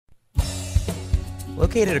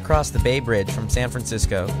Located across the Bay Bridge from San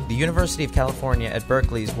Francisco, the University of California at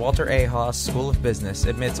Berkeley's Walter A. Haas School of Business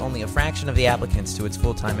admits only a fraction of the applicants to its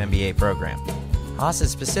full-time MBA program. Haas is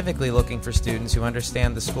specifically looking for students who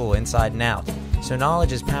understand the school inside and out, so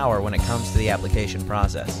knowledge is power when it comes to the application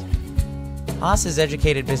process. Haas has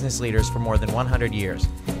educated business leaders for more than 100 years,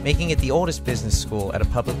 making it the oldest business school at a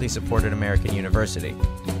publicly supported American university.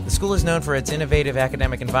 The school is known for its innovative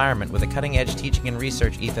academic environment with a cutting-edge teaching and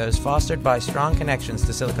research ethos fostered by strong connections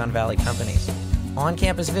to Silicon Valley companies.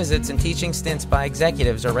 On-campus visits and teaching stints by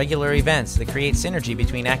executives are regular events that create synergy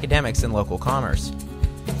between academics and local commerce.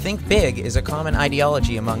 Think big is a common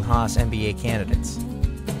ideology among Haas MBA candidates.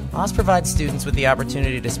 Haas provides students with the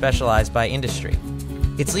opportunity to specialize by industry.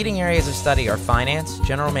 Its leading areas of study are finance,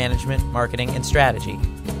 general management, marketing, and strategy.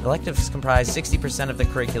 Electives comprise 60% of the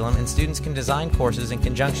curriculum, and students can design courses in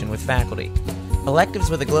conjunction with faculty. Electives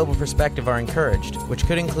with a global perspective are encouraged, which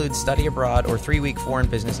could include study abroad or 3-week foreign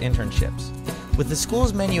business internships. With the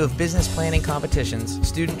school's menu of business planning competitions,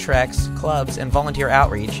 student treks, clubs, and volunteer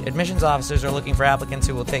outreach, admissions officers are looking for applicants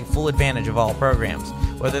who will take full advantage of all programs,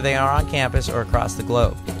 whether they are on campus or across the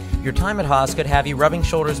globe. Your time at Haas could have you rubbing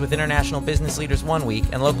shoulders with international business leaders one week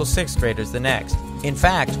and local 6th graders the next. In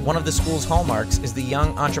fact, one of the school's hallmarks is the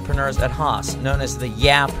Young Entrepreneurs at Haas, known as the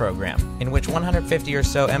YA program, in which 150 or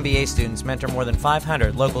so MBA students mentor more than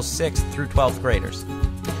 500 local 6th through 12th graders.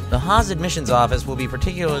 The Haas admissions office will be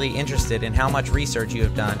particularly interested in how much research you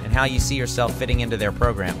have done and how you see yourself fitting into their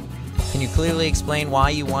program. Can you clearly explain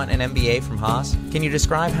why you want an MBA from Haas? Can you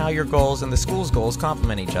describe how your goals and the school's goals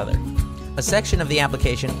complement each other? A section of the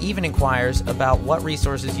application even inquires about what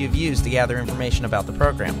resources you've used to gather information about the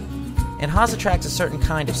program. And Haas attracts a certain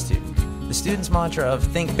kind of student. The student's mantra of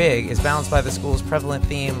 "Think Big" is balanced by the school's prevalent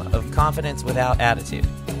theme of confidence without attitude.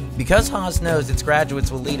 Because Haas knows its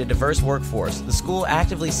graduates will lead a diverse workforce, the school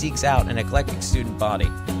actively seeks out an eclectic student body.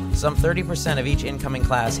 Some 30% of each incoming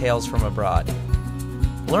class hails from abroad.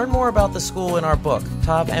 Learn more about the school in our book,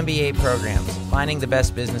 Top MBA Programs, Finding the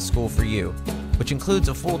Best Business School for You, which includes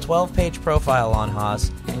a full 12-page profile on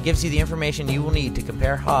Haas and gives you the information you will need to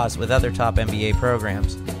compare Haas with other top MBA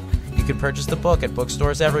programs. You can purchase the book at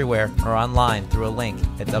bookstores everywhere or online through a link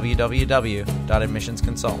at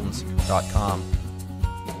www.admissionsconsultants.com.